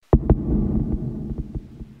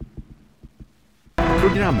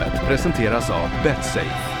Programmet presenteras av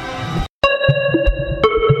Betsafe.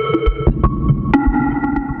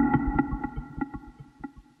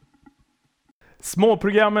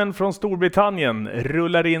 Småprogrammen från Storbritannien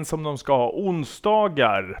rullar in som de ska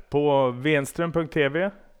onsdagar på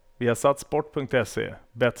venström.tv, viasatsport.se,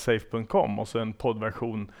 betsafe.com och så en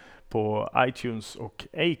poddversion på iTunes och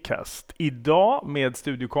Acast. Idag med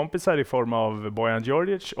studiokompisar i form av Bojan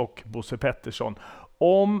Djordjic och Bosse Pettersson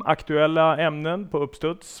om aktuella ämnen på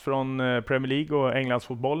uppstuds från Premier League och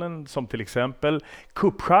Englandsfotbollen, som till exempel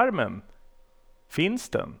cupskärmen. Finns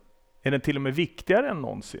den? Är den till och med viktigare än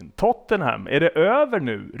någonsin? Tottenham, är det över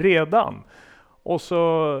nu redan? Och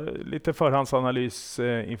så lite förhandsanalys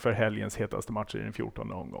inför helgens hetaste matcher i den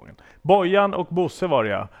 14:e omgången. Bojan och Bosse var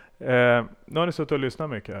jag. Nu har ni suttit och lyssnat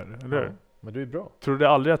mycket här, eller hur? Ja, men du är bra. Tror du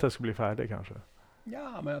aldrig att det skulle bli färdig kanske?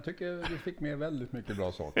 Ja, men jag tycker vi fick med väldigt mycket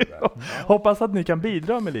bra saker där. Hoppas att ni kan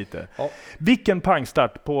bidra med lite. Ja. Vilken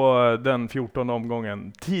pangstart på den 14:e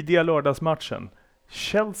omgången. Tidiga lördagsmatchen.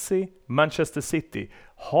 Chelsea, Manchester City.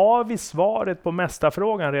 Har vi svaret på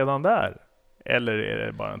mästarfrågan redan där? Eller är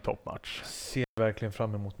det bara en toppmatch? Ser verkligen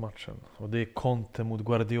fram emot matchen. Och det är Conte mot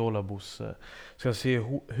Guardiola, Bosse. Ska se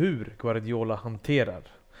hur Guardiola hanterar.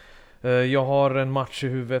 Jag har en match i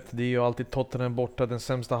huvudet. Det är ju alltid Tottenham borta. Den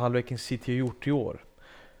sämsta halvleken City har gjort i år.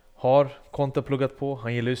 Har Conte pluggat på?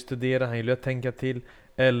 Han gillar att studera, han gillar att tänka till.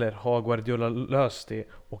 Eller har Guardiola löst det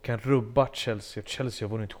och kan rubba Chelsea? Chelsea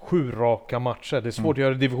har vunnit 7 raka matcher. Det är svårt att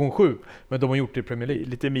göra i division 7, men de har gjort det i Premier League.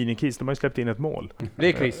 Lite minikris, de har ju släppt in ett mål. Det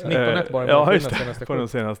är kris, 19-1 bara ja, just det, på den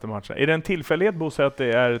senaste matchen. Är det en tillfällighet, Bosse, att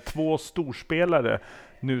det är 2 storspelare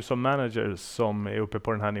nu som managers som är uppe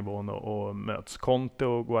på den här nivån och möts? Conte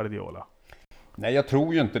och Guardiola? Nej, jag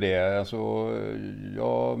tror ju inte det. Alltså,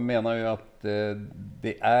 jag menar ju att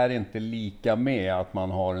det är inte lika med att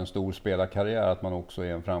man har en stor spelarkarriär, att man också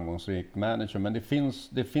är en framgångsrik manager. Men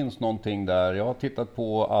det finns någonting där. Jag har tittat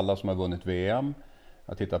på alla som har vunnit VM.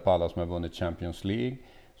 Jag har tittat på alla som har vunnit Champions League.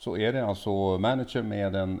 Så är det alltså manager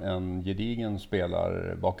med en gedigen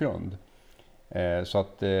spelarbakgrund. Så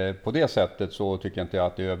att på det sättet så tycker jag inte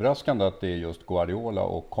att det är överraskande att det är just Guardiola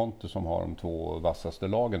och Conte som har de 2 vassaste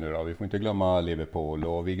lagen nu då. Vi får inte glömma Liverpool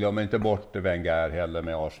och vi glömmer inte bort Wenger heller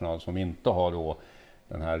med Arsenal som inte har då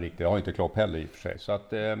den här riktiga, har inte Klopp heller i och för sig. Så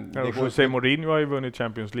att, José Mourinho har ju vunnit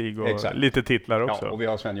Champions League och exakt. Lite titlar också. Ja, och vi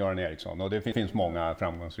har Sven-Göran Eriksson och det finns många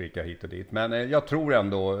framgångsrika hit och dit. Men jag tror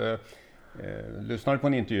ändå, lyssnade på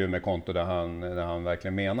en intervju med Conte där han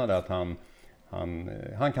verkligen menade att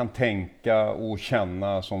han kan tänka och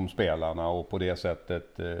känna som spelarna och på det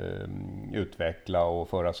sättet utveckla och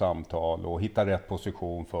föra samtal och hitta rätt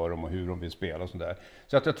position för dem och hur de vill spela och sådär.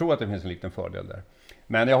 Så att jag tror att det finns en liten fördel där.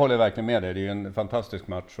 Men jag håller verkligen med dig, det är en fantastisk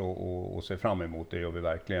match och se fram emot det gör vi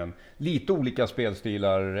verkligen. Lite olika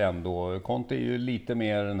spelstilar ändå. Conte är ju lite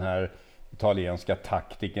mer den här italienska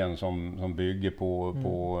taktiken som bygger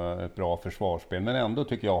på ett bra försvarsspel men ändå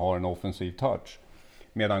tycker jag har en offensiv touch.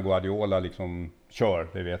 Medan Guardiola liksom kör,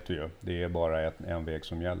 det vet vi ju. Det är bara en väg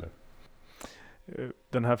som gäller.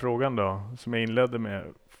 Den här frågan då, som jag inledde med.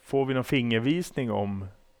 Får vi någon fingervisning om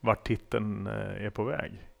vart titeln är på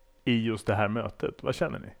väg i just det här mötet? Vad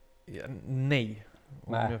känner ni? Ja, nej.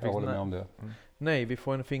 Nej, jag håller med om det. Nej, vi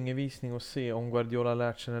får en fingervisning och se om Guardiola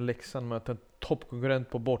lärt sig när Leksand möter en toppkonkurrent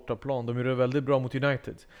på bortaplan. De gjorde det väldigt bra mot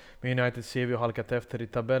United. Men United ser vi har halkat efter i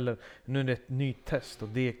tabellen. Nu är det ett nytt test och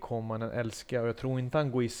det kommer han älska. Och jag tror inte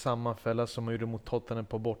han går i samma fälla som han gjorde mot Tottenham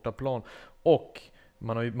på bortaplan. Och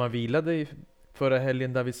man vilade i förra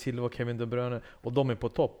helgen David Silva och Kevin De Bruyne och de är på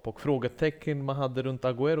topp. Och frågetecken man hade runt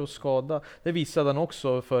Agüeros skada, det visade han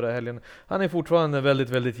också förra helgen. Han är fortfarande väldigt,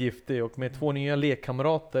 väldigt giftig och med 2 nya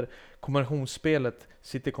lekkamrater, kombinationsspelet,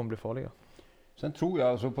 City kommer bli farliga. Sen tror jag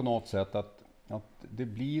alltså på något sätt att det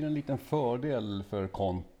blir en liten fördel för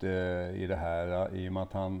Conte i det här i och med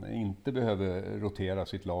att han inte behöver rotera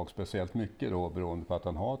sitt lag speciellt mycket då beroende på att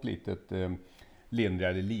han har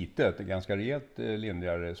ett ganska rejält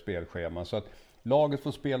lindrigare spelschema. Så att laget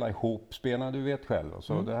får spela ihop, du vet själv.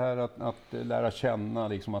 Så det här att lära känna,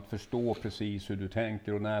 liksom att förstå precis hur du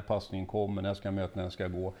tänker och när passningen kommer, när ska jag möta, när ska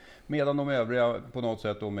jag gå. Medan de övriga på något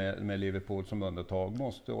sätt då med Liverpool som undantag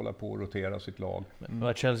måste hålla på och rotera sitt lag.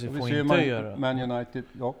 Vad Chelsea får inte göra, Man United,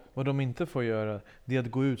 ja. Vad de inte får göra, det är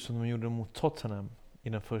att gå ut som de gjorde mot Tottenham i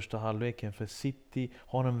den första halvleken, för City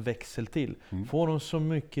har en växel till. Får de så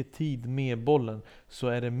mycket tid med bollen så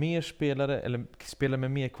är det mer spelare eller spelare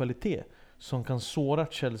med mer kvalitet som kan såra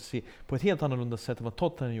Chelsea på ett helt annorlunda sätt än vad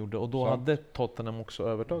Tottenham gjorde och då hade Tottenham också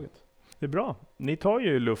övertaget. Det är bra. Ni tar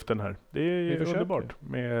ju luften här. Det är ju underbart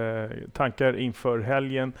med tankar inför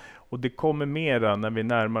helgen. Och det kommer mera när vi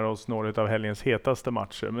närmar oss några av helgens hetaste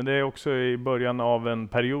matcher. Men det är också i början av en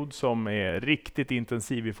period som är riktigt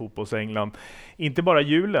intensiv i fotbolls-England. Inte bara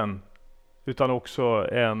julen, utan också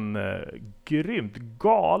en grymt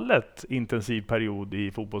galet intensiv period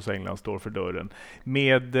i fotbolls-England står för dörren.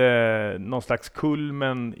 Med någon slags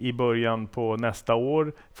kulmen i början på nästa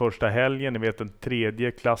år. Första helgen, ni vet den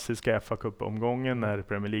tredje klassiska FA-cup-omgången när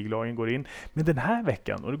Premier League-lagen går in. Men den här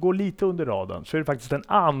veckan, och det går lite under radarn, så är det faktiskt den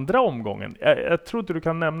andra omgången. Jag tror inte du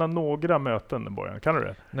kan nämna några möten, Bojan. Kan du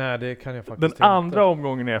det? Nej, det kan jag faktiskt Den andra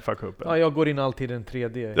omgången i FA-cupen. Ja, jag går in alltid den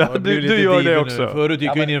tredje. Ja, du gör det också. Förut gick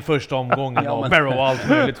jag in i den första omgången och Barrow och allt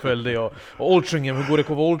möjligt följde jag. Och Altrincham, hur går det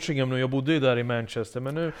på Altrincham nu? Jag bodde ju där i Manchester,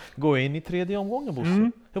 men nu går jag in i tredje omgången,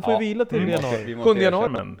 Bosse. Jag får ju vila till januari. 7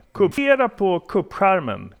 januari. Kupera på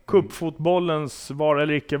kuppskärmen. Kuppfotbollens vara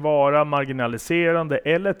eller icke vara, marginaliserande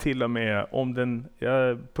eller till och med, om den,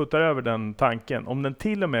 jag puttar över den tanken, om den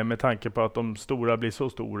till och med tanke på att de stora blir så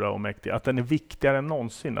stora och mäktiga, att den är viktigare än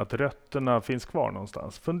någonsin, att rötterna finns kvar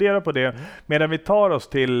någonstans. Fundera på det medan vi tar oss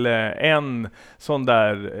till en sån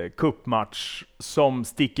där kuppmatch som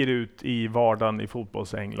sticker ut i vardagen i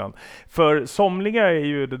fotbolls-England. För somliga är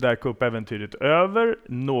ju det där kuppäventyret över,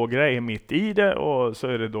 några är mitt i det och så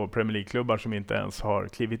är det då Premier League-klubbar som inte ens har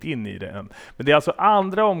klivit in i det än. Men det är alltså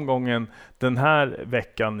andra omgången den här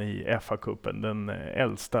veckan i FA-cupen, den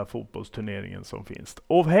äldsta fotbollsturneringen som finns.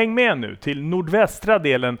 Och häng med nu till nordvästra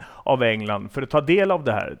delen av England för att ta del av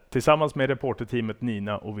det här tillsammans med reporterteamet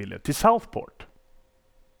Nina och Ville till Southport.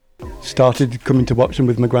 Started coming to watch them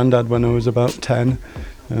with my granddad when I was about 10,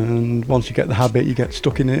 and once you get the habit you get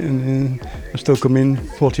stuck in it, and I still come in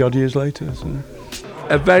 40 odd years later. So.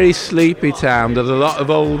 A very sleepy town. There's a lot of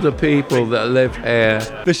older people that live here.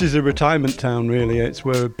 This is a retirement town really. It's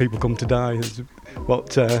where people come to die. It's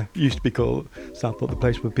what used to be called Southport, the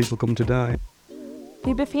place where people come to die.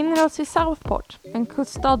 Vi befinner oss i Southport, en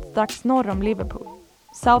kuststad strax norr om Liverpool.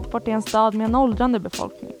 Southport är en stad med en åldrande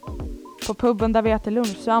befolkning. På puben där vi äter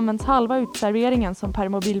lunch så används halva utserveringen som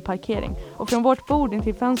permobilparkering och från vårt bord in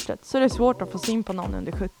till fönstret så är det svårt att få syn på någon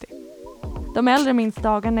under 70. De äldre minns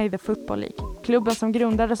dagarna i The Football League. Klubben som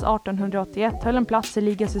grundades 1881 höll en plats i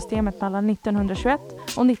ligasystemet mellan 1921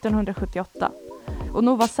 och 1978. Och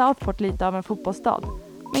nog var Southport lite av en fotbollsstad.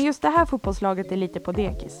 Men just det här fotbollslaget är lite på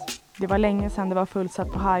dekis. Det var länge sedan det var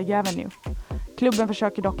fullsatt på High Avenue. Klubben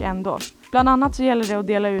försöker dock ändå. Bland annat så gäller det att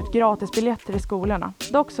dela ut gratisbiljetter i skolorna.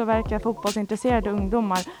 Dock så verkar fotbollsintresserade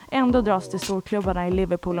ungdomar ändå dras till storklubbarna i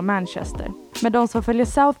Liverpool och Manchester. Men de som följer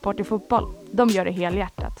Southport i fotboll, de gör det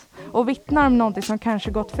helhjärtat. Och vittnar om någonting som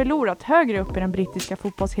kanske gått förlorat högre upp i den brittiska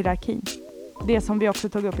fotbollshierarkin. Det som vi också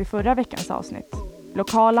tog upp i förra veckans avsnitt.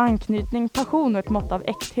 Lokal anknytning, passion och ett mått av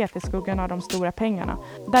äkthet i skuggan av de stora pengarna.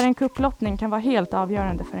 Där en kupplottning kan vara helt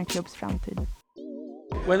avgörande för en klubbs framtid.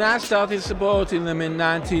 When I started supporting them in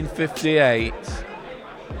 1958,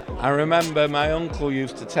 I remember my uncle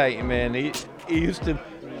used to take me and he used to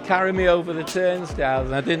carry me over the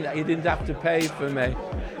turnstiles and he didn't have to pay for me.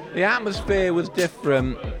 The atmosphere was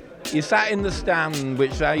different. You sat in the stand,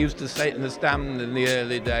 which I used to sit in the stand in the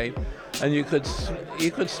early days, and you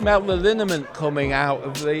could smell the liniment coming out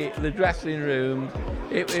of the dressing room.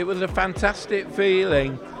 It was a fantastic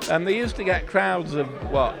feeling, and they used to get crowds of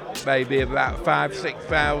maybe about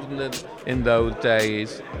 5,000-6,000 in those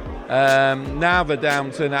days. Now they're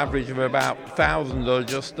down to an average of about 1,000 or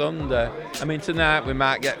just under. I mean, tonight we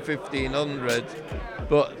might get 1,500,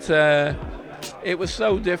 but it was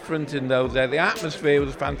so different in those days. The atmosphere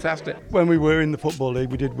was fantastic. When we were in the Football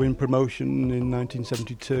League, we did win promotion in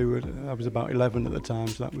 1972. I was about 11 at the time,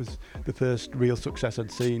 so that was the first real success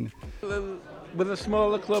I'd seen. With a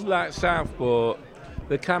smaller club like Southport,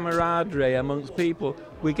 the camaraderie amongst people,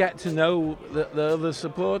 we get to know the other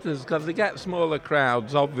supporters because they get smaller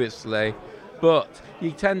crowds, obviously, but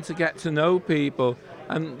you tend to get to know people.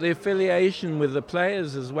 And the affiliation with the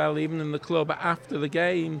players as well, even in the club after the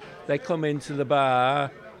game, they come into the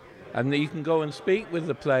bar and you can go and speak with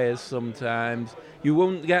the players sometimes. You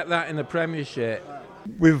won't get that in the Premiership.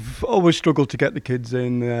 We've always struggled to get the kids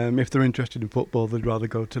in. If they're interested in football, they'd rather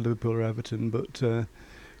go to Liverpool or Everton, but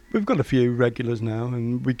we've got a few regulars now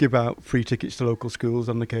and we give out free tickets to local schools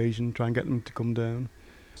on occasion, try and get them to come down.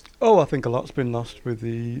 I think a lot's been lost with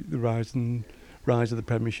the rise of the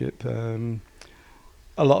Premiership.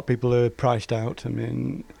 A lot of people are priced out. I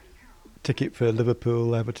mean, ticket for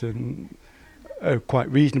Liverpool, Everton are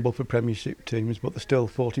quite reasonable for Premiership teams, but they're still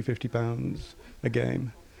 £40-50 a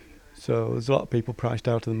game. So there's a lot of people priced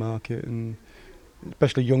out of the market, and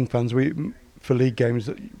especially young fans. For league games,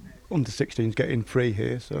 under 16s get in free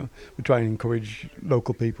here, so we try and encourage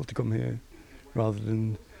local people to come here rather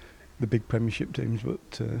than the big Premiership teams,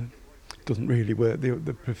 but it doesn't really work.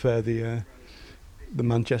 They prefer the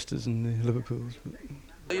Manchesters and the Liverpools.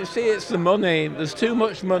 You see, it's the money. There's too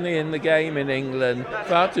much money in the game in England,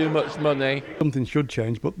 far too much money. Something should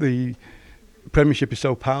change, but the Premiership is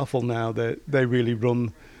so powerful now that they really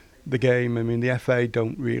run the game. I mean, the FA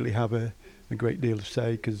don't really have a great deal of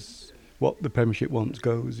say because what the Premiership wants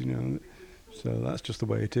goes, you know. So that's just the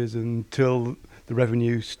way it is. Until the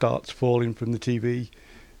revenue starts falling from the TV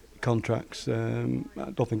contracts,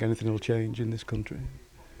 I don't think anything will change in this country.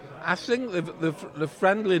 I think the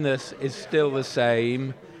friendliness is still the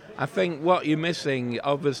same. I think what you're missing,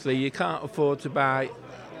 obviously, you can't afford to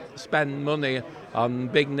spend money on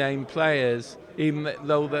big name players, even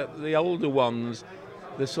though the older ones,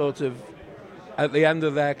 they're sort of at the end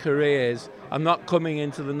of their careers, are not coming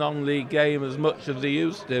into the non-league game as much as they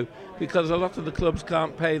used to, because a lot of the clubs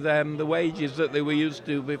can't pay them the wages that they were used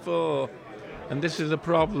to before. And this is a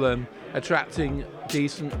problem, attracting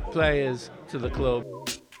decent players to the club.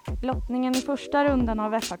 Lottningen i första rundan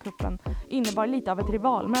av FA-cupen innebar lite av ett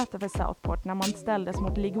rivalmöte för Southport när man ställdes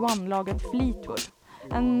mot League One-laget Fleetwood.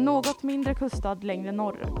 En något mindre kuststad längre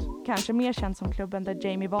norrut. Kanske mer känd som klubben där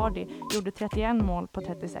Jamie Vardy gjorde 31 mål på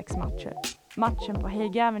 36 matcher. Matchen på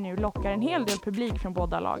Hague Avenue lockar en hel del publik från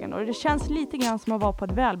båda lagen och det känns lite grann som att vara på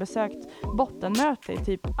ett välbesökt bottenmöte i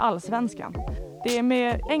typ allsvenskan. Det är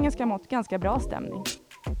med engelska mått ganska bra stämning.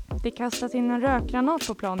 Det kastas in en rökgranat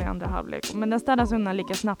på plan i andra halvlek, men den städas undan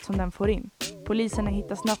lika snabbt som den får in. Poliserna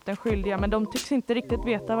hittar snabbt den skyldiga, men de tycks inte riktigt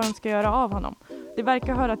veta vad de ska göra av honom. Det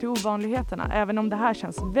verkar höra till ovanligheterna, även om det här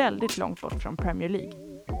känns väldigt långt bort från Premier League.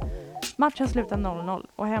 Matchen slutar 0-0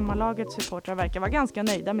 och hemmalagets supportrar verkar vara ganska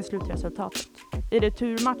nöjda med slutresultatet. I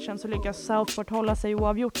returmatchen så lyckas Southport hålla sig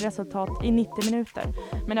oavgjort resultat i 90 minuter,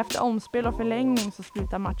 men efter omspel och förlängning så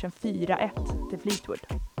slutar matchen 4-1 till Fleetwood.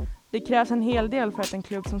 Det krävs en hel del för att en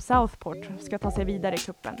klubb som Southport ska ta sig vidare i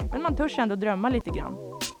kuppen, men man törs ändå drömma lite grann.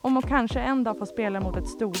 Om att kanske en dag få spela mot ett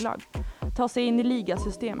storlag, ta sig in i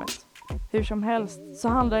ligasystemet. Hur som helst så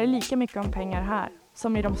handlar det lika mycket om pengar här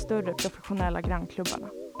som i de större professionella grannklubbarna.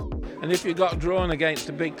 And if you got drawn against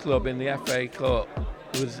a big club in the FA Cup,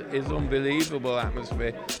 it's unbelievable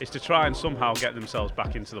atmosphere. It's to try and somehow get themselves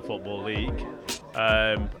back into the Football League.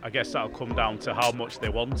 I guess that'll come down to how much they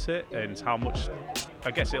want it and how much.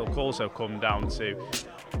 I guess it'll also come down to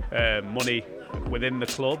money within the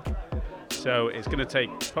club. So it's going to take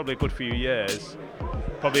probably a good few years.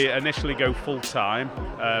 Probably initially go full-time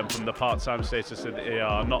from the part-time status that they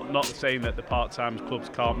are. Not saying that the part-time clubs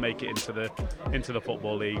can't make it into the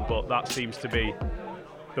Football League, but that seems to be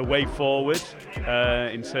the way forward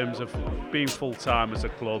in terms of being full-time as a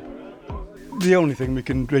club. The only thing we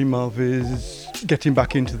can dream of is getting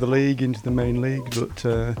back into the league, into the main league, but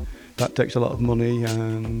that takes a lot of money,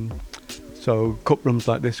 and so cup runs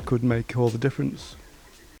like this could make all the difference.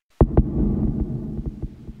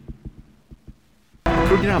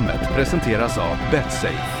 Programmet presenteras av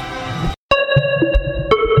Betsafe.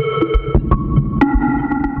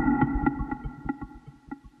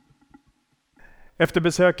 Efter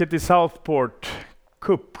besöket i Southport,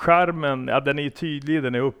 kuppskärmen, ja, den är ju tydlig,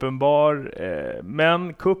 den är uppenbar,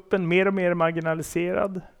 men kuppen mer och mer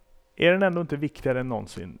marginaliserad. Är den ändå inte viktigare än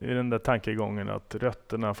någonsin i den där tankegången att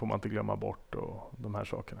rötterna får man inte glömma bort och de här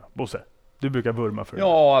sakerna? Bosse, du brukar vurma för det.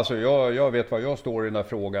 Ja, alltså jag vet vad jag står i den här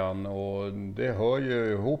frågan, och det hör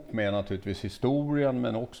ju ihop med naturligtvis historien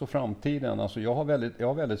men också framtiden. Alltså jag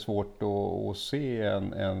har väldigt svårt att se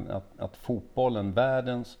att fotbollen,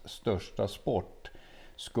 världens största sport,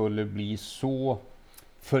 skulle bli så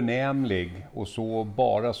förnämlig och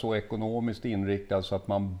så ekonomiskt inriktad så att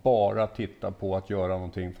man bara tittar på att göra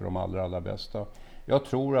någonting för de allra bästa. Jag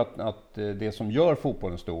tror att det som gör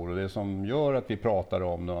fotbollen stor och det som gör att vi pratar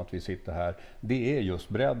om den och att vi sitter här, det är just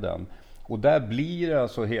bredden. Och där blir det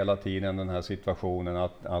alltså hela tiden den här situationen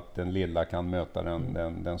att den lilla kan möta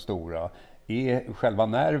den stora. Är själva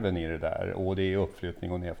nerven i det där, och det är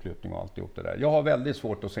uppflyttning och nedflyttning och alltihop det där. Jag har väldigt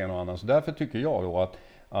svårt att se något annat, så därför tycker jag då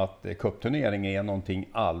att cupturnering är någonting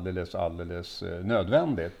alldeles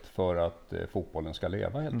nödvändigt för att fotbollen ska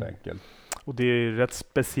leva helt enkelt. Och det är rätt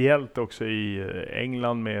speciellt också i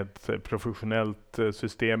England med ett professionellt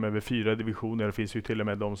system över 4 divisioner. Det finns ju till och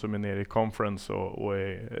med de som är nere i conference och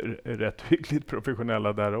är rätt hyggligt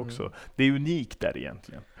professionella där också. Det är unikt där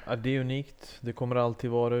egentligen. Ja, det är unikt. Det kommer alltid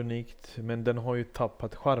vara unikt. Men den har ju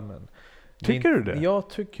tappat charmen. Tycker du det? Jag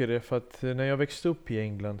tycker det, för att när jag växte upp i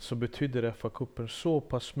England så betydde FA-cupen så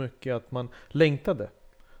pass mycket att man längtade.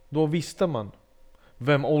 Då visste man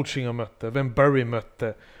vem Olshinga mötte, vem Bury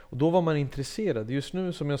mötte. Och då var man intresserad. Just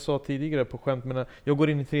nu, som jag sa tidigare på skämt, men jag går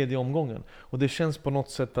in i 3:e omgången. Och det känns på något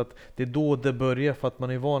sätt att det är då det börjar, för att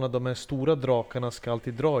man är van att de här stora drakarna ska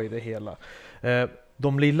alltid dra i det hela.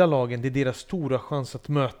 De lilla lagen, det är deras stora chans att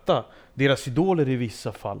möta deras idoler i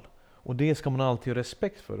vissa fall. Och det ska man alltid ha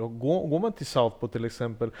respekt för. Och går man till Southport till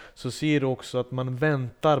exempel, så ser du också att man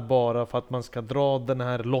väntar bara för att man ska dra den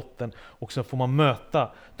här lotten, och sen får man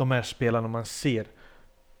möta de här spelarna man ser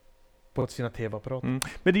på sina tv-apparater.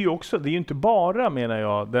 Men det är ju inte bara, menar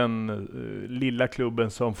jag, den lilla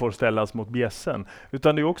klubben som får ställas mot bjässen,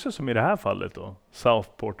 utan det är också som i det här fallet då,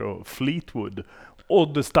 Southport och Fleetwood. Och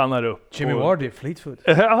det stannar upp. Jimmy Vardy, Fleetwood.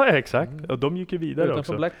 Ja, exakt. Och de gick ju vidare Utanför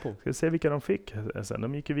också. Blackpool. Ska se vilka de fick sen.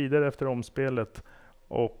 De gick ju vidare efter omspelet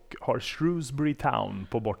och har Shrewsbury Town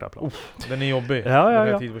på bortaplan. Den är jobbig.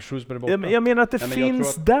 Ja. Shrewsbury borta. Jag menar att det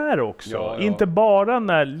finns där också. Ja. Inte bara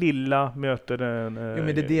när lilla möter den men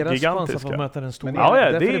det är deras gigantiska. chans att få möta den stora.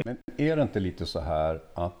 Men är det inte lite så här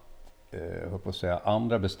att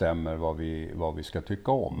andra bestämmer vad vi ska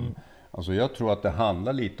tycka om? Alltså jag tror att det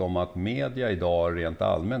handlar lite om att media idag rent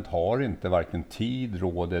allmänt har inte varken tid,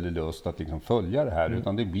 råd eller lust att liksom följa det här,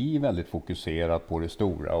 utan det blir väldigt fokuserat på det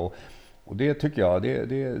stora. Och det tycker jag,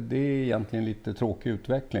 det är egentligen lite tråkig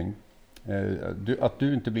utveckling. Att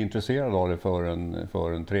du inte blir intresserad av det för en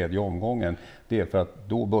 3:e omgången, det är för att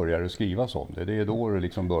då börjar det skrivas om det. Det är då det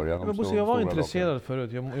liksom börjar. Men jag var intresserad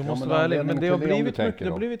förut, jag måste vara ärlig, men det har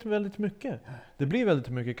blivit väldigt mycket. Det blir väldigt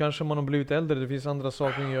mycket. Kanske man har blivit äldre, det finns andra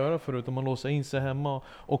saker att göra förut, om man låser in sig hemma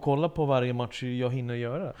och kollar på varje match jag hinner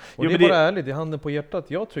göra. Och det är bara ärligt, i handen på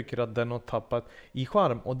hjärtat, jag tycker att den har tappat i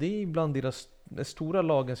charm, och det är ibland deras stora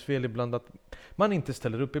lagens fel ibland att man inte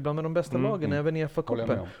ställer upp ibland med de bästa lagen, även i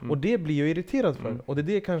FA-cupen. Och det blir jag irriterad för. Och det är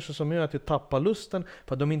det kanske som gör att jag tappar lusten,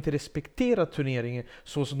 för att de inte respekterar turneringen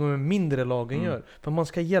så som de mindre lagen gör. För man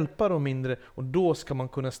ska hjälpa de mindre, och då ska man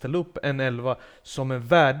kunna ställa upp en 11 som är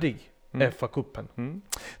värdig FA-cupen.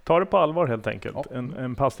 Ta det på allvar helt enkelt. Ja.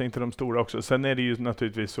 En passning till de stora också. Sen är det ju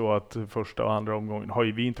naturligtvis så att första och andra omgången har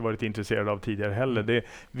ju vi inte varit intresserade av tidigare heller.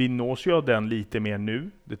 Vi nås ju av den lite mer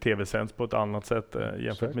nu. Det tv-sänds på ett annat sätt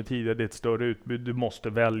jämfört med tidigare. Det är ett större utbud. Du måste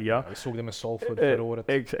välja. Ja, vi såg det med Salford förra året.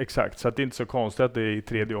 Exakt. Så att det är inte så konstigt att det är i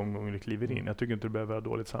 3:e omgången du kliver in. Jag tycker inte du behöver ha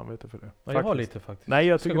dåligt samvete för det. Ja, jag har lite faktiskt. Nej,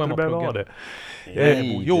 jag tycker inte du behöver ha det.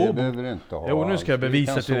 Nej, det behöver du inte ha. Jo, nu ska jag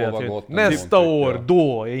bevisa till dig att nästa år,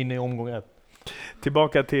 då är jag inne i omgång 1.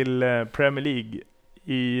 Tillbaka till Premier League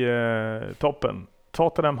i toppen.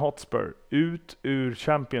 Tottenham Hotspur ut ur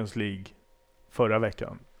Champions League förra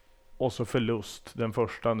veckan. Och så förlust den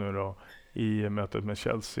första nu då i mötet med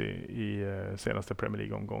Chelsea i senaste Premier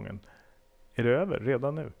League-omgången. Är det över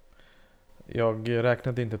redan nu? Jag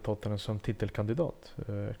räknade inte Tottenham som titelkandidat.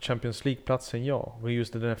 Champions League-platsen, ja. Och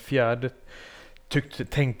just den fjärde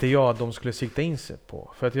tänkte jag att de skulle sikta in sig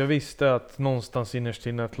på. För att jag visste att någonstans innerst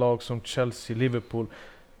inne ett lag som Chelsea, Liverpool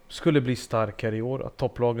skulle bli starkare i år. Att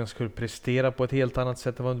topplagen skulle prestera på ett helt annat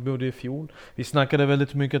sätt än vad de gjorde i fjol. Vi snackade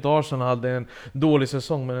väldigt mycket att Arsenal hade en dålig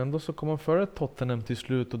säsong, men ändå så kom man före Tottenham till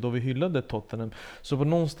slut, och då vi hyllade Tottenham. Så på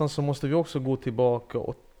någonstans så måste vi också gå tillbaka,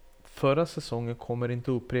 och förra säsongen kommer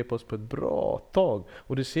inte upprepas på ett bra tag.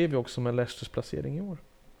 Och det ser vi också med Leicesters placering i år.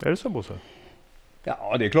 Är det så, Bosse?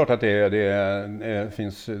 Ja, det är klart att det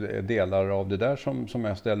finns delar av det där som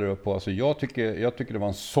jag ställer upp på. Alltså jag tycker det var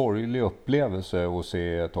en sorglig upplevelse att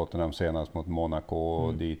se Tottenham senast mot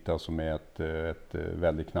Monaco dit, som är ett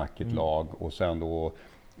väldigt knackigt lag. Och sen då,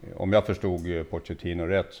 om jag förstod Pochettino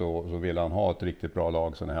rätt, så ville han ha ett riktigt bra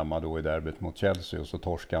lag sen hemma då i derbyt mot Chelsea, och så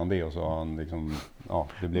torskade han det, och så han liksom,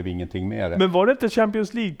 det blev ingenting med det. Men var det inte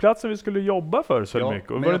Champions League-platsen vi skulle jobba för så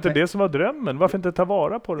mycket? Och var det inte det som var drömmen? Varför inte ta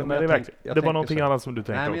vara på den när det var någonting annat som du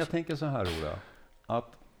tänkte? Nej, men också? jag tänker så här, Ola,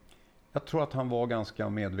 att jag tror att han var ganska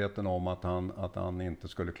medveten om att han inte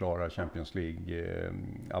skulle klara Champions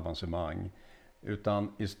League-avancemang.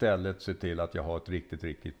 Utan istället se till att jag har ett riktigt,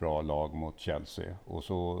 riktigt bra lag mot Chelsea.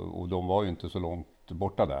 Och de var ju inte så långt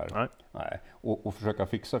borta där. Nej. Och försöka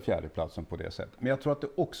fixa fjärdeplatsen på det sättet. Men jag tror att det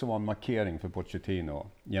också var en markering för Pochettino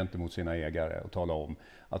gentemot sina ägare och tala om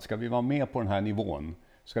att ska vi vara med på den här nivån,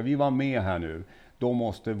 ska vi vara med här nu, då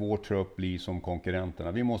måste vår trupp bli som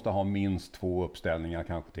konkurrenterna. Vi måste ha minst 2 uppställningar,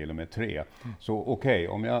 kanske till och med 3. Så okej,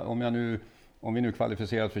 om vi nu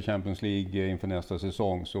kvalificerat för Champions League inför nästa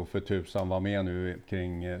säsong, så för tusan var med nu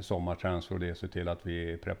kring sommartransfer och det, så till att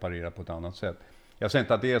vi preparerar på ett annat sätt. Jag säger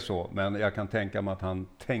inte att det är så, men jag kan tänka mig att han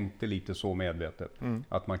tänkte lite så medvetet.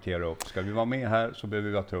 Att markera upp. Ska vi vara med här så behöver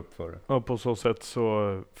vi ha trupp för det. Och på så sätt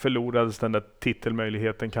så förlorades den där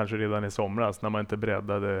titelmöjligheten kanske redan i somras när man inte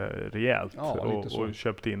breddade rejält och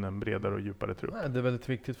köpte in en bredare och djupare trupp. Nej, det är väldigt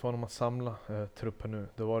viktigt för honom att samla truppen nu.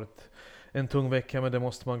 Det har varit en tung vecka, men det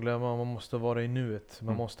måste man glömma. Man måste vara i nuet.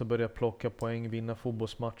 Man måste börja plocka poäng, vinna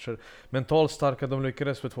fotbollsmatcher. Mentalt starka, de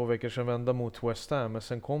lyckades för 2 veckor sedan vända mot West Ham. Men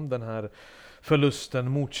sen kom den här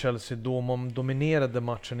förlusten mot Chelsea då man dominerade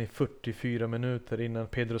matchen i 44 minuter innan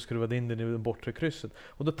Pedro skruvade in den i det bortre krysset.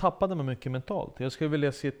 Och då tappade man mycket mentalt. Jag skulle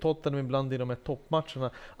vilja se Tottenham ibland i de här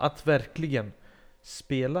toppmatcherna att verkligen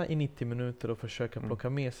spela i 90 minuter och försöka plocka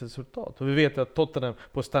med sig resultat. Och vi vet att Tottenham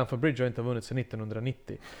på Stamford Bridge har inte vunnit sedan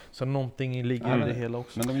 1990. Så någonting ligger i det hela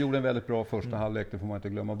också. Men de gjorde en väldigt bra första halvlek, det får man inte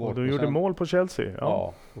glömma bort. Och du gjorde mål på Chelsea.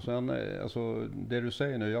 Ja, och sen alltså, det du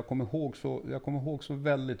säger nu, jag kommer ihåg så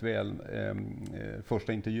väldigt väl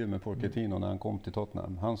första intervjun med Pochettino när han kom till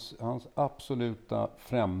Tottenham. Hans absoluta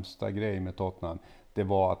främsta grej med Tottenham, det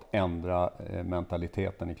var att ändra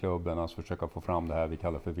mentaliteten i klubben, alltså försöka få fram det här vi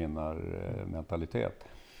kallar för vinnarmentalitet.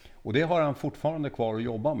 Och det har han fortfarande kvar att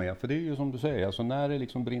jobba med, för det är ju som du säger, alltså när det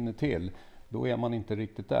liksom brinner till, då är man inte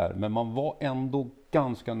riktigt där. Men man var ändå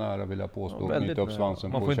ganska nära, vill jag påstå, att knyta upp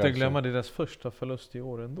svansen på Man får Chelsea. inte glömma deras första förlust i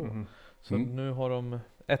år ändå. Så nu har de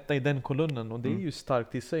etta i den kolumnen och det är ju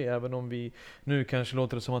starkt i sig, även om vi nu kanske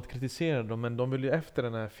låter det som att kritisera dem, men de vill ju efter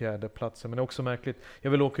den här 4:e platsen. Men det är också märkligt,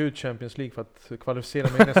 jag vill åka ut Champions League för att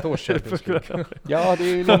kvalificera mig nästa års Champions League. Ja, det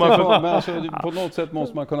är ju lite bra, men alltså, på något sätt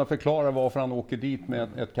måste man kunna förklara varför han åker dit med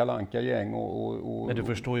ett Kalanka-gäng. Men du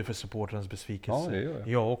förstår ju för supporternas besvikelse. Ja, det gör jag.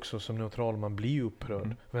 Jag också som neutral, man blir ju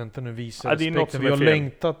upprörd. Vänta nu, visa det är något respekt. som Vi är har fel.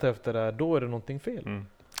 längtat efter det här, då är det någonting fel.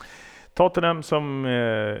 Tottenham som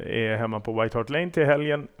är hemma på White Hart Lane till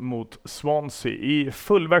helgen mot Swansea. I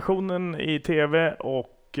fullversionen i TV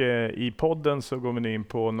och i podden så går vi in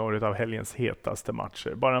på några av helgens hetaste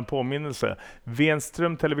matcher. Bara en påminnelse.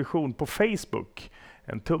 Venström Television på Facebook.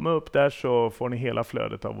 En tumme upp där så får ni hela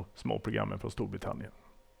flödet av småprogrammen från Storbritannien.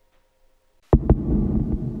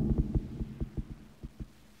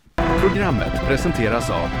 Programmet presenteras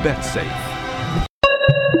av BetSafe.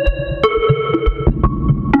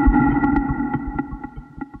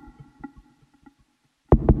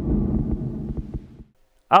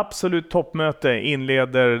 Absolut toppmöte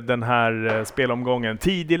inleder den här spelomgången.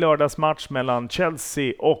 Tidig lördagsmatch mellan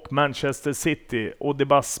Chelsea och Manchester City. Och det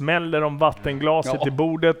bara smäller om vattenglaset i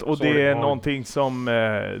bordet. Och det är någonting som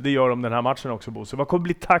det gör om den här matchen också, Bosse. Vad kommer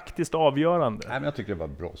bli taktiskt avgörande? Nej, men jag tycker det var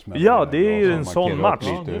bra smäll. Ja, det är ju en sån match.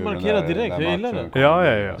 Ja, du markerar direkt, jag gillar det.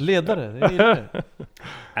 Ja. Ledare, jag gillar det.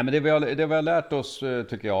 Nej, men det vi har lärt oss,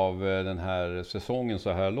 tycker jag, av den här säsongen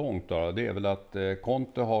så här långt då, det är väl att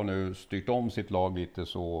Conte har nu styrt om sitt lag lite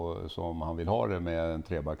så som han vill ha det med en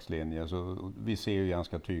trebackslinje. Så vi ser ju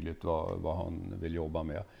ganska tydligt vad han vill jobba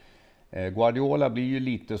med. Guardiola blir ju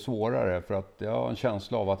lite svårare, för att jag har en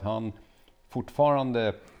känsla av att han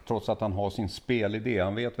fortfarande, trots att han har sin spelidé,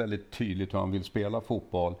 han vet väldigt tydligt hur han vill spela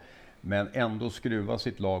fotboll, men ändå skruva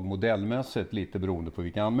sitt lag modellmässigt lite beroende på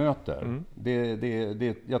vilka han möter.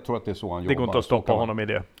 Jag tror att det är så han jobbar. Det går inte att stoppa honom i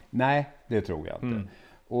det. Nej, det tror jag inte.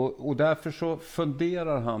 Och därför så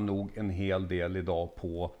funderar han nog en hel del idag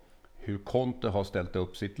på hur Conte har ställt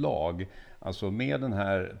upp sitt lag. Alltså med den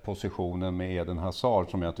här positionen med Eden Hazard,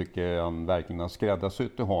 som jag tycker han verkligen har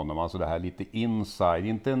skräddarsytt till honom. Alltså det här lite inside,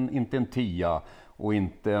 inte en 10 och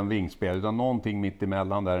inte en vingspel, utan någonting mitt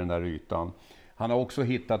emellan där, den där ytan. Han har också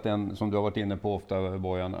hittat en, som du har varit inne på ofta,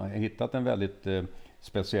 Bojan, hittat en väldigt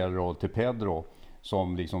speciell roll till Pedro,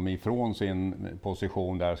 som liksom ifrån sin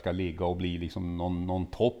position där ska ligga och bli liksom någon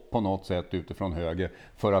topp på något sätt utifrån höger,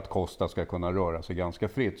 för att Costa ska kunna röra sig ganska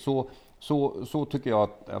fritt. Så tycker jag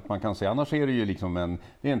att man kan säga. Annars är det ju liksom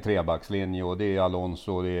det är en trebackslinje, och det är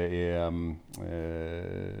Alonso, det är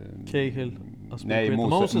Cahill. Nej,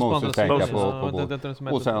 Moses tänker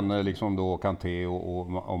på. Och sen liksom då Kanté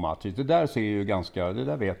och Matic. Det där ser ju ganska, det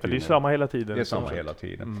där vet vi. Det är samma hela tiden. Det är samma hela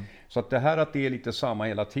tiden. Så att det här att det är lite samma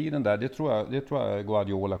hela tiden där, det tror jag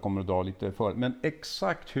Guardiola kommer att dra lite för. Men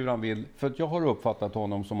exakt hur han vill, för att jag har uppfattat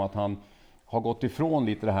honom som att han har gått ifrån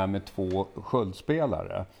lite det här med 2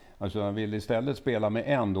 sköldspelare. Alltså han vill istället spela med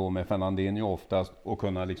en då, med Fernandinho oftast, och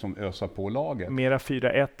kunna liksom ösa på laget. Mera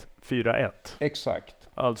 4-1. Exakt.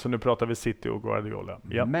 Alltså nu pratar vi City och Guardiola.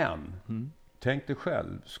 Ja. Men, tänk dig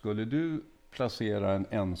själv, skulle du placera en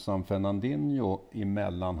ensam Fernandinho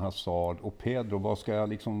emellan Hazard och Pedro,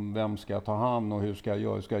 vem ska jag ta hand och hur ska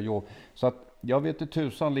jag jobba? Så att jag vet inte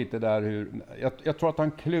tusan lite där hur, jag tror att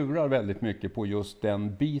han klurar väldigt mycket på just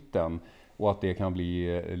den biten. och att det kan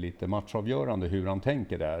bli lite matchavgörande hur han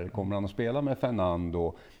tänker där. Kommer han att spela med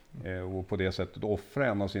Fernando och på det sättet offra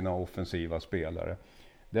en av sina offensiva spelare?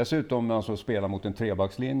 Dessutom alltså spela mot en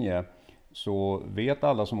trebackslinje, så vet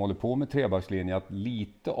alla som håller på med trebackslinje att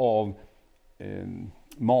lite av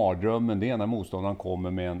mardrömmen, det är när motståndaren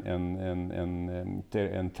kommer med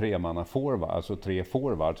en tremanna forward, alltså 3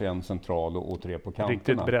 forwards, en central och 3 på kanterna.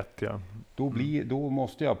 Riktigt brett, ja. Då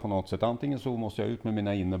måste jag på något sätt, antingen så måste jag ut med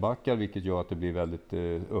mina innerbackar, vilket gör att det blir väldigt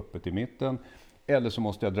öppet i mitten. Eller så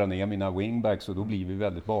måste jag dra ner mina wingbacks och då blir vi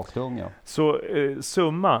väldigt baktunga. Så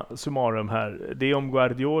summa summarum här, det är om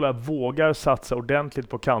Guardiola vågar satsa ordentligt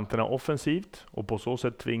på kanterna offensivt och på så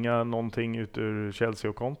sätt tvinga någonting ut ur Chelsea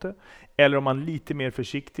och Conte. Eller om man lite mer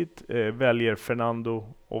försiktigt väljer Fernando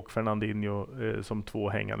och Fernandinho som 2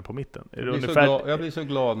 hängande på mitten. Jag blir så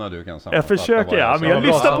glad när du kan sammanfatta. Jag försöker, men jag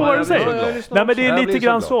lyssnar på vad du säger. Nej, men det är lite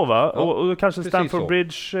grann så, va? Ja, och kanske Stamford så.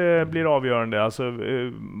 Bridge blir avgörande. Alltså,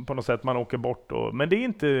 på något sätt man åker bort. Men det är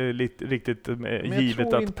inte riktigt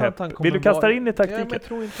givet att Pep... Vill du kasta in i taktiken? Ja, men jag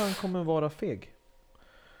tror inte han kommer vara feg.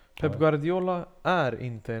 Pep Guardiola är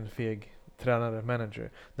inte en feg tränare, manager.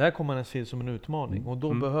 Det här kommer han se som en utmaning och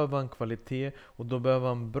då behöver han kvalitet och då behöver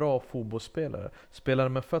han bra fotbollsspelare. Spelare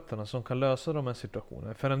med fötterna som kan lösa de här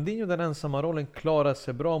situationerna. Fernandinho, den ensamma rollen, klarar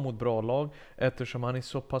sig bra mot bra lag eftersom han är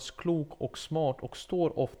så pass klok och smart och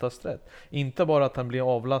står oftast rätt. Inte bara att han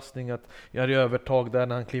blir avlastning, att jag är övertag där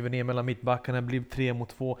när han kliver ner mellan mittbackarna, blir 3 mot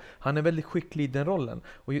 2. Han är väldigt skicklig i den rollen.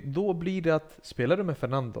 Och då blir det att, spelar du med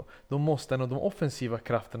Fernando, då måste en av de offensiva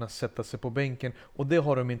krafterna sätta sig på bänken och det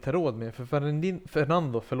har de inte råd med. För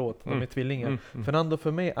Fernando, de är tvillingar. Fernando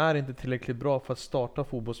för mig är inte tillräckligt bra för att starta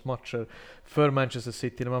fotbollsmatcher för Manchester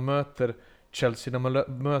City. När man möter Chelsea, när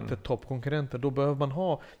man möter toppkonkurrenter, då behöver man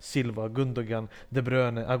ha Silva, Gundogan, De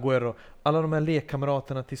Bruyne, Agüero, alla de här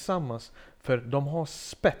lekkamraterna tillsammans, för de har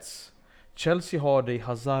spets. Chelsea har det i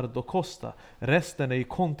Hazard och Costa. Resten är i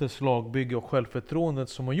Contes lagbygge och självförtroendet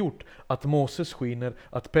som har gjort att Moses skiner,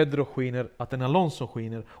 att Pedro skiner, att en Alonso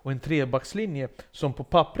skiner. Och en trebackslinje som på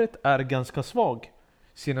pappret är ganska svag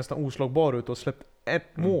ser nästan oslagbar ut och släppt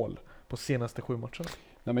ett mål på senaste 7 matcherna.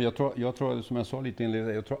 Nej, men jag tror, som jag sa lite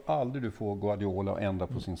inledningsvis, jag tror aldrig du får Guardiola att ändra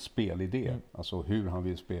på sin spelidé. Alltså hur han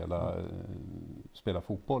vill spela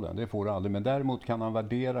fotbollen. Det får du aldrig. Men däremot kan han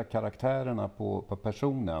värdera karaktärerna på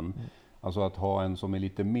personen. Alltså att ha en som är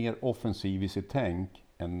lite mer offensiv i sitt tänk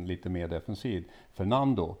än lite mer defensiv.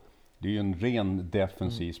 Fernando, det är ju en ren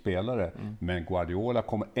defensiv spelare. Men Guardiola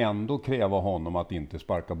kommer ändå kräva honom att inte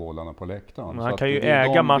sparka bollarna på läktaren. Han kan ju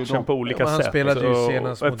äga matchen på olika sätt. Han spelade ju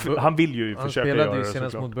senast han vill ju försöka göra det. Han spelade ju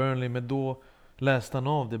senast mot Burnley, men då läste han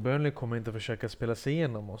av det. Burnley kommer inte försöka spela sig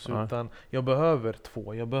igenom oss, utan jag behöver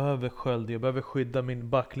 2. Jag behöver sköld, jag behöver skydda min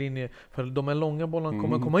backlinje, för de här långa bollarna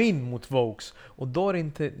kommer komma in mot Vokes, och då är det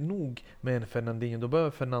inte nog med en Fernandinho, då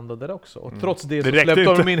behöver Fernando där också. Och trots det så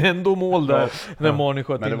släppte de in ändå mål där när Mane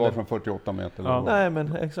sköt in. Men det var från 48 meter. Ja. Nej,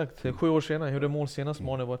 men exakt. 7 år senare, jag gjorde mål senast,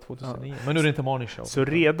 Mane var 2009. Men nu är det inte Mane show. Så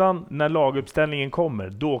redan när laguppställningen kommer,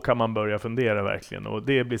 då kan man börja fundera verkligen, och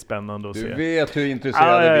det blir spännande att se. Du vet hur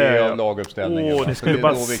intresserade vi är av laguppställningen. Ni skulle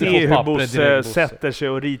bara se hur Bosse sätter sig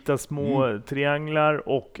och ritar små trianglar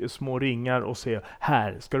och små ringar och se,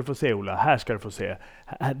 här ska du få se, Ola, här ska du få se.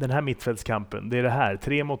 Den här mittfältskampen, det är det här,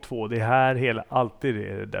 3 mot 2, det är här alltid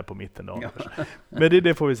är det där på mitten då. Men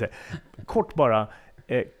det får vi se. Kort bara,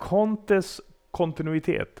 Contes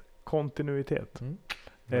kontinuitet.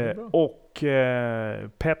 Och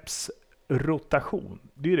Peps rotation.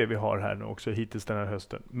 Det är ju det vi har här nu också hittills den här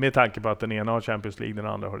hösten. Med tanke på att den ena har Champions League, den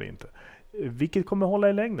andra har det inte. Vilket kommer hålla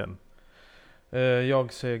i längden?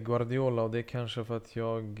 Jag säger Guardiola, och det är kanske för att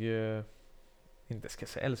jag inte ska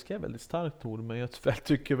säga älskar, är väldigt starkt ord, men jag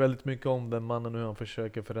tycker väldigt mycket om den mannen, hur han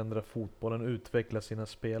försöker förändra fotbollen, utveckla sina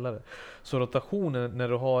spelare. Så rotationen, när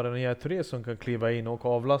du har en Yaya Touré som kan kliva in och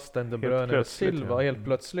avlasta en De Bruyne eller Silva helt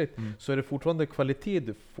plötsligt, så är det fortfarande kvalitet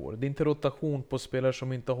du får. Det är inte rotation på spelare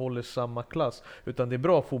som inte håller samma klass, utan det är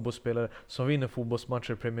bra fotbollsspelare som vinner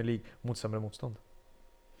fotbollsmatcher i Premier League mot sämre motstånd.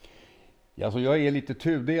 Alltså jag är lite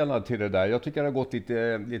tudelad till det där. Jag tycker det har gått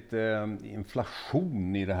lite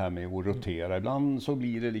inflation i det här med att rotera. Ibland så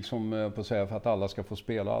blir det liksom på att säga för att alla ska få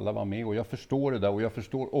spela, alla var med. Och jag förstår det där, och jag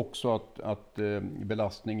förstår också att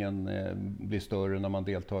belastningen blir större när man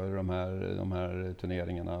deltar i de här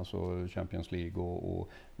turneringarna, alltså Champions League och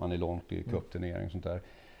man är långt i cupturnering och sånt där.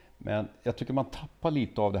 Men jag tycker man tappar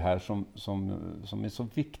lite av det här som är så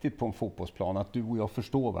viktigt på en fotbollsplan, att du och jag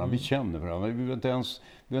förstår varandra, vi känner varandra, vi behöver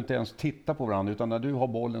inte ens titta på varandra, utan när du har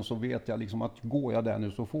bollen så vet jag liksom att går jag där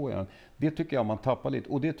nu så får jag den. Det tycker jag man tappar lite,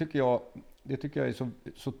 och det tycker jag det tycker jag är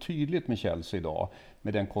så tydligt med Chelsea idag,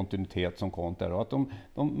 med den kontinuitet som Conte är, och att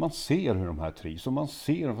man ser hur de här trivs, och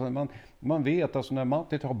man vet, alltså när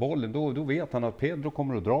Matic har bollen, då vet han att Pedro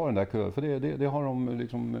kommer att dra den där kön, för det har de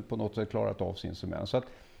liksom på något sätt klarat av sinsemellan. Så att,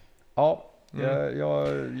 ja,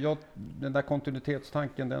 den där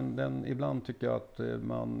kontinuitetstanken, den ibland tycker jag att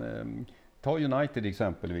man tar United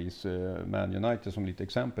exempelvis, Man United som lite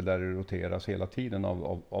exempel, där det roteras hela tiden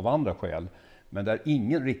av andra skäl, men där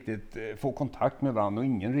ingen riktigt får kontakt med varandra och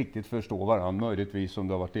ingen riktigt förstår varandra, möjligtvis som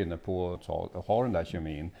du har varit inne på, har den där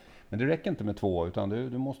kemin. Men det räcker inte med 2, utan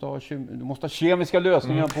du måste ha kemiska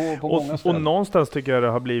lösningar på många ställen. Och någonstans tycker jag det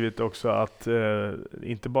har blivit också att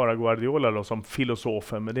inte bara Guardiola då, som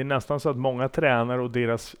filosofen, men det är nästan så att många tränare och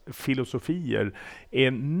deras filosofier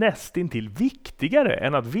är nästintill viktigare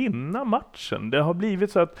än att vinna matchen. Det har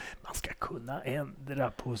blivit så att man ska kunna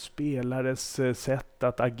ändra på spelares sätt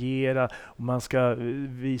att agera, och man ska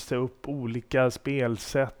visa upp olika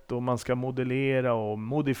spelsätt, och man ska modellera och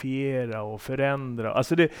modifiera och förändra.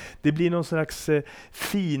 Alltså det blir någon slags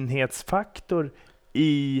finhetsfaktor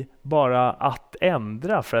i bara att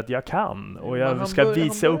ändra för att jag kan, och jag ska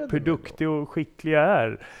visa upp hur duktig och skicklig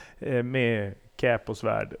jag är med cap och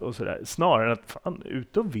svärd och sådär, snarare än att fan,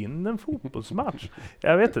 ut och vinna en fotbollsmatch.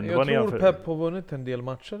 Jag vet inte vad ni har för... Jag tror Pep har vunnit en del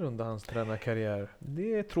matcher under hans tränarkarriär.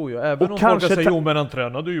 Det tror jag. Även om folk säger, jo men han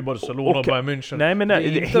tränade ju Barcelona och Bayern München. Nej, men nej,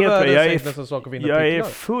 det är inte världens enklaste sak att vinna titlar. Jag är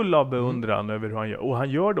full av beundran över hur han gör. Och han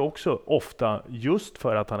gör det också ofta just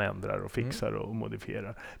för att han ändrar och fixar och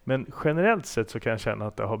modifierar. Men generellt sett så kan jag känna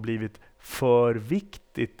att det har blivit för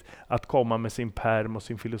viktigt att komma med sin perm och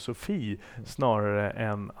sin filosofi snarare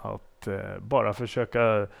än att bara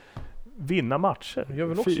försöka vinna matcher. Jag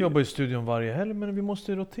vill också jobba i studion varje helg, men vi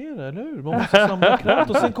måste rotera, eller hur? Man måste samla kraft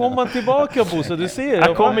och sen kommer man tillbaka, Bosse. Du ser,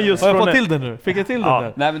 jag fått till det nu. Fick jag till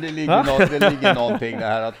det? Nej, men det ligger någonting det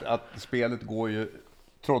här att spelet går ju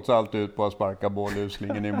trots allt ut på att sparka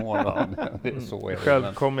bolluslingen i mål.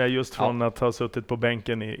 Själv kom jag just från att ha suttit på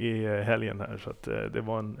bänken i helgen här, så att det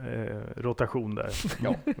var en rotation där.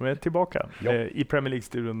 Ja. Men tillbaka i Premier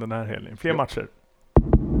League-studion den här helgen. Fler matcher.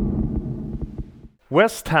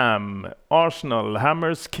 West Ham, Arsenal.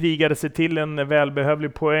 Hammers krigade sig till en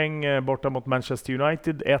välbehövlig poäng borta mot Manchester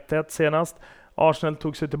United, 1-1 senast. Arsenal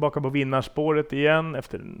tog sig tillbaka på vinnarspåret igen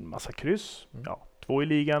efter en massa kryss. 2 i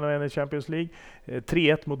ligan och en i Champions League.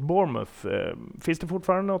 3-1 mot Bournemouth. Finns det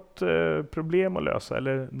fortfarande något problem att lösa,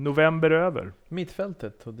 eller november över?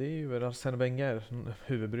 Mittfältet, och det är ju Arsene Wenger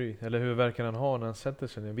huvudbry, eller huvudvärken han har när han sätter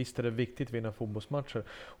sig ner. Visst är det viktigt att vinna fotbollsmatcher,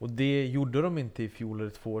 och det gjorde de inte i fjol eller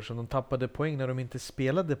 2 år sedan. De tappade poäng när de inte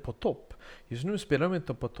spelade på topp. Just nu spelar de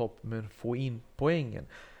inte på topp, men får in poängen.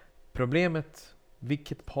 Problemet,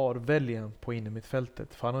 vilket par väljer han på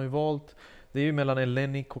innermittfältet? För han har ju valt, det är ju mellan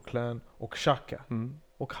Elneny, Coquelin och Xhaka.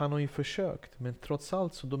 Och han har ju försökt, men trots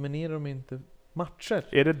allt så dominerar de inte matcher.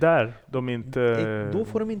 Är det där de inte då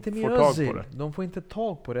får de inte mer Özil. De får inte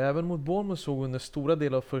tag på det. Även mot Bournemouth såg under stora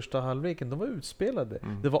delar av första halvleken, de var utspelade.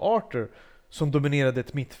 Det var Arthur som dominerade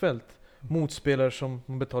ett mittfält mot spelare som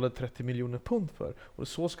man betalade 30 miljoner pund för. Och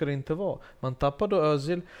så ska det inte vara. Man tappar då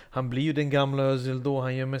Özil. Han blir ju den gamla Özil då.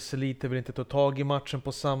 Han gör med sig lite, vill inte ta tag i matchen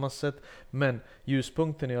på samma sätt. Men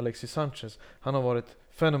ljuspunkten är Alexis Sanchez. Han har varit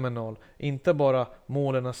fenomenal. Inte bara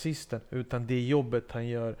målen, assisten, utan det jobbet han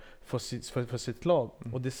gör för sitt lag.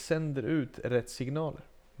 Och det sänder ut rätt signaler.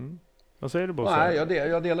 Vad säger du, Bosse? Nej,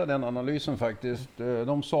 jag delar den analysen faktiskt.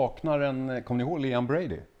 De saknar kommer ni ihåg Liam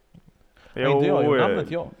Brady? Inte jag,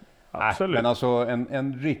 namnet ja. Absolut. Men alltså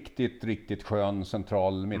en riktigt skön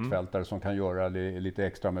central mittfältare som kan göra lite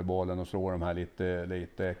extra med bollen och slå de här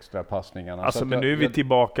lite extra passningarna. Alltså, men nu är vi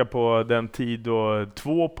tillbaka på den tid då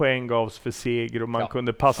 2 poäng gavs för seger och man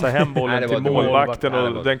kunde passa hem bollen till målvakten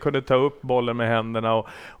och den kunde ta upp bollen med händerna,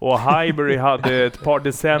 och Highbury hade ett par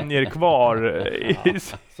decennier kvar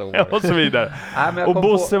och så vidare. Och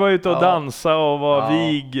Bosse var ute och dansa och var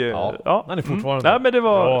vig. Han är fortfarande. Nej, men det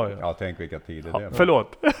var... Ja, tänk vilka tider det var.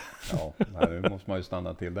 Förlåt. Nu måste man ju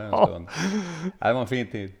stanna till där en stund. Det var en fin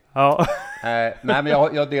tid. Nej, men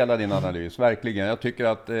jag delar din analys, verkligen. Jag tycker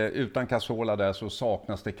att utan Cazorla där så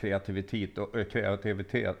saknas det kreativitet.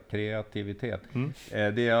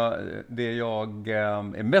 Det jag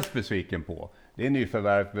är mest besviken på, det är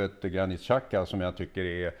nyförvärvet Granit Xhaka, som jag tycker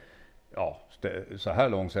är så här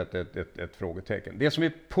långt sett ett frågetecken. Det som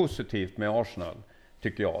är positivt med Arsenal,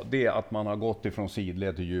 tycker jag, det är att man har gått ifrån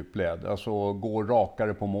sidled till djupled. Alltså går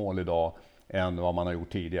rakare på mål idag än vad man har gjort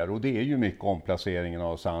tidigare. Och det är ju mycket omplaceringen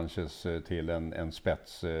av Sanchez till en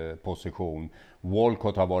spetsposition.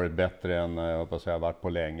 Walcott har varit bättre än varit på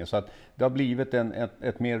länge. Så att det har blivit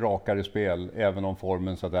ett mer rakare spel, även om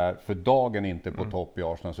formen så där för dagen inte på topp i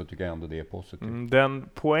Arsenal, så tycker jag ändå det är positivt. Den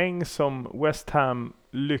poäng som West Ham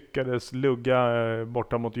lyckades lugga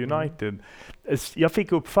borta mot United. Jag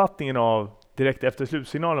fick uppfattningen av direkt efter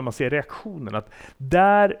slutsignalen, man ser reaktionen, att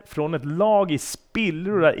där från ett lag i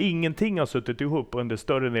spillror där ingenting har suttit ihop under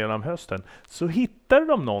större delen av hösten, så hittar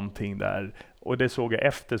de någonting där. Och det såg jag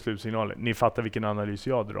efter slutsignalen. Ni fattar vilken analys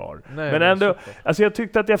jag drar. Nej, men ändå, alltså jag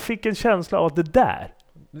tyckte att jag fick en känsla av att det där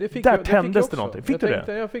tändes det någonting. Fick du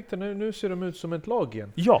det? Jag fick det. Nu ser de ut som ett lag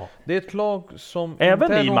igen. Ja. Det är ett lag som...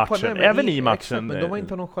 Även i matchen. Exakt, men de var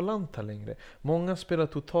inte nonchalanta längre. Många spelare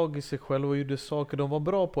tog tag i sig själva och gjorde saker de var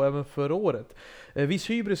bra på även förra året. Viss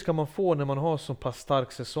hybris kan man få när man har så pass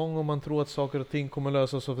stark säsong och man tror att saker och ting kommer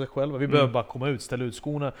lösas av sig själva. Vi behöver bara komma ut, ställa ut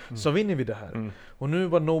skorna, så vinner vi det här. Och nu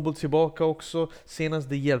var Noble tillbaka också. Senast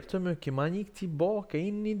det hjälpte mycket. Man gick tillbaka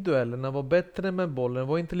in i duellerna, var bättre med bollen,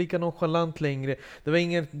 var inte lika nonchalant längre. Det var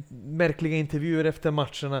inga märkliga intervjuer efter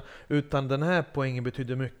matcherna, utan den här poängen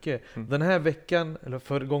betyder mycket. Den här veckan, eller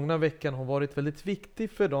förgångna veckan, har varit väldigt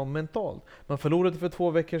viktig för dem mentalt. Man förlorade för 2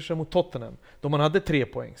 veckor sedan mot Tottenham, då man hade 3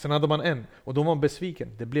 poäng. Sen hade man 1 och då var man besviken.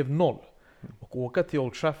 Det blev 0. Och åka till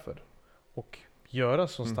Old Trafford och göra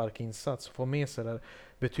så stark insats och få med sig där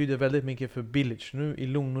betyder väldigt mycket för Village. Nu i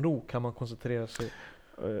lugn och ro kan man koncentrera sig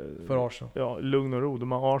för Arsenal. Ja, lugn och ro.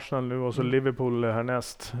 De har Arsenal nu och så Liverpool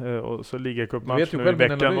härnäst och så ligacupmatch nu i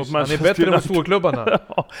veckan mot Manchester United. Han är bättre än storklubbarna.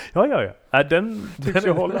 Ja. Den tycks ju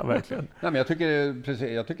hålla verkligen. Nej, men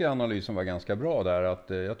jag tycker analysen var ganska bra där. Att,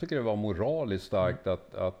 jag tycker det var moraliskt starkt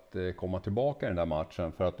att komma tillbaka i den där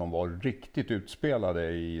matchen, för att de var riktigt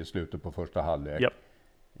utspelade i slutet på första halvlek. Yep.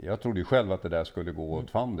 Jag trodde ju själv att det där skulle gå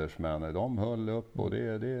åt fanders, men de höll upp, och det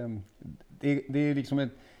är liksom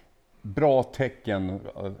ett bra tecken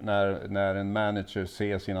när en manager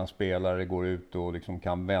ser sina spelare går ut och liksom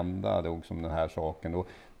kan vända den här saken.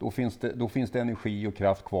 Då finns det energi och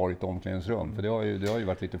kraft kvar i ett omklädningsrum. För det har ju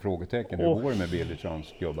varit lite frågetecken. Hur går det med Village och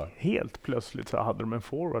hans gubbar? Helt plötsligt så hade de en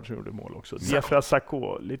forward som gjorde mål också. Diafra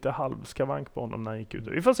Sakho, lite halvskavank på honom när han gick ut.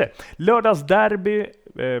 Vi får se. Lördagsderby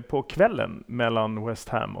på kvällen mellan West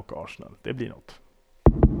Ham och Arsenal. Det blir något.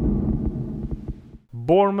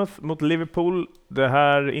 Bournemouth mot Liverpool. Det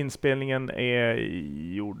här inspelningen är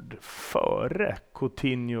gjord före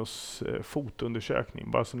Coutinhos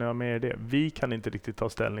fotundersökning. Bara så ni har med det. Vi kan inte riktigt ta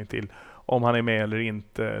ställning till om han är med eller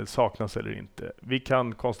inte, saknas eller inte. Vi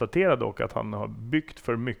kan konstatera dock att han har byggt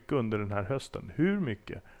för mycket under den här hösten. Hur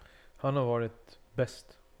mycket? Han har varit bäst,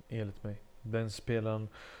 enligt mig. Den spelaren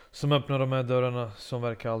som öppnar de här dörrarna som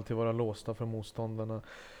verkar alltid vara låsta för motståndarna.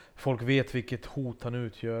 Folk vet vilket hot han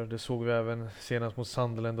utgör. Det såg vi även senast mot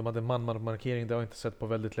Sunderland. De hade man-markering. Det har jag inte sett på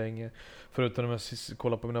väldigt länge. Förutom när jag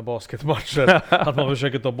kollar på mina basketmatcher. Att man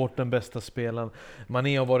försöker ta bort den bästa spelaren.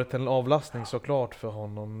 Mané har varit en avlastning såklart för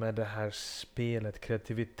honom. Med det här spelet,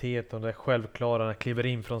 kreativitet och det självklara. Han kliver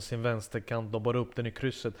in från sin vänsterkant och bara upp den i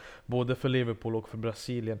krysset. Både för Liverpool och för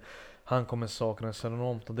Brasilien. Han kommer saknas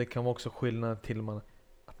enormt. Och det kan vara också skillnad till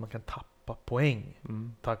att man kan tappa poäng.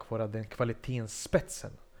 Tack vare den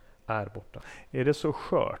kvalitetsspetsen är borta. Är det så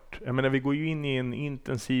skört? Jag menar, vi går ju in i en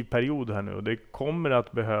intensiv period här nu och det kommer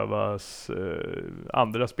att behövas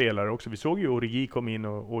andra spelare också. Vi såg ju Origi kom in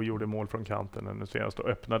och gjorde mål från kanten nu senast och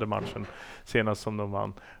öppnade matchen senast som de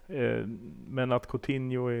vann. Men att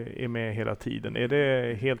Coutinho är med hela tiden, är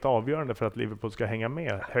det helt avgörande för att Liverpool ska hänga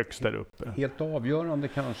med högst där uppe? Helt avgörande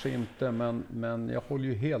kanske inte, men jag håller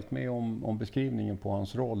ju helt med om beskrivningen på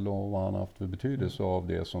hans roll och vad han har haft för betydelse av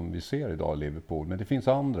det som vi ser idag i Liverpool. Men det finns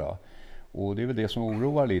andra. Och det är väl det som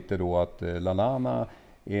oroar lite då, att Lallana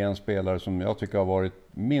är en spelare som jag tycker har varit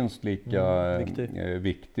minst lika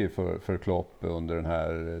viktig för Klopp under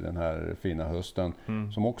den här fina hösten.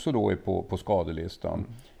 Som också då är på skadelistan.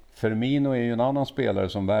 Firmino är ju en annan spelare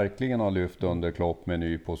som verkligen har lyft under Klopp med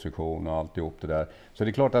ny position och alltihop det där. Så det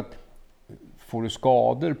är klart att får du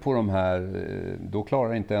skador på de här, då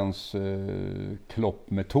klarar inte ens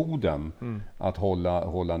Klopp-metoden att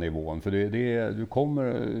hålla nivån. För du kommer,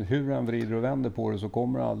 hur han vrider och vänder på det, så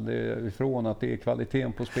kommer aldrig ifrån att det är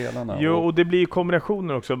kvaliteten på spelarna. Jo, och det blir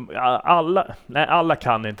kombinationer också. Alla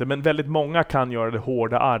kan inte, men väldigt många kan göra det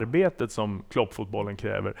hårda arbetet som Klopp-fotbollen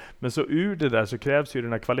kräver. Men så ur det där så krävs ju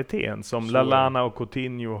den här kvaliteten som Lallana och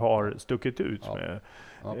Coutinho har stuckit ut med.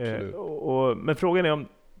 Absolut. Men frågan är om,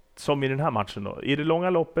 som i den här matchen då, i det långa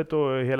loppet och hela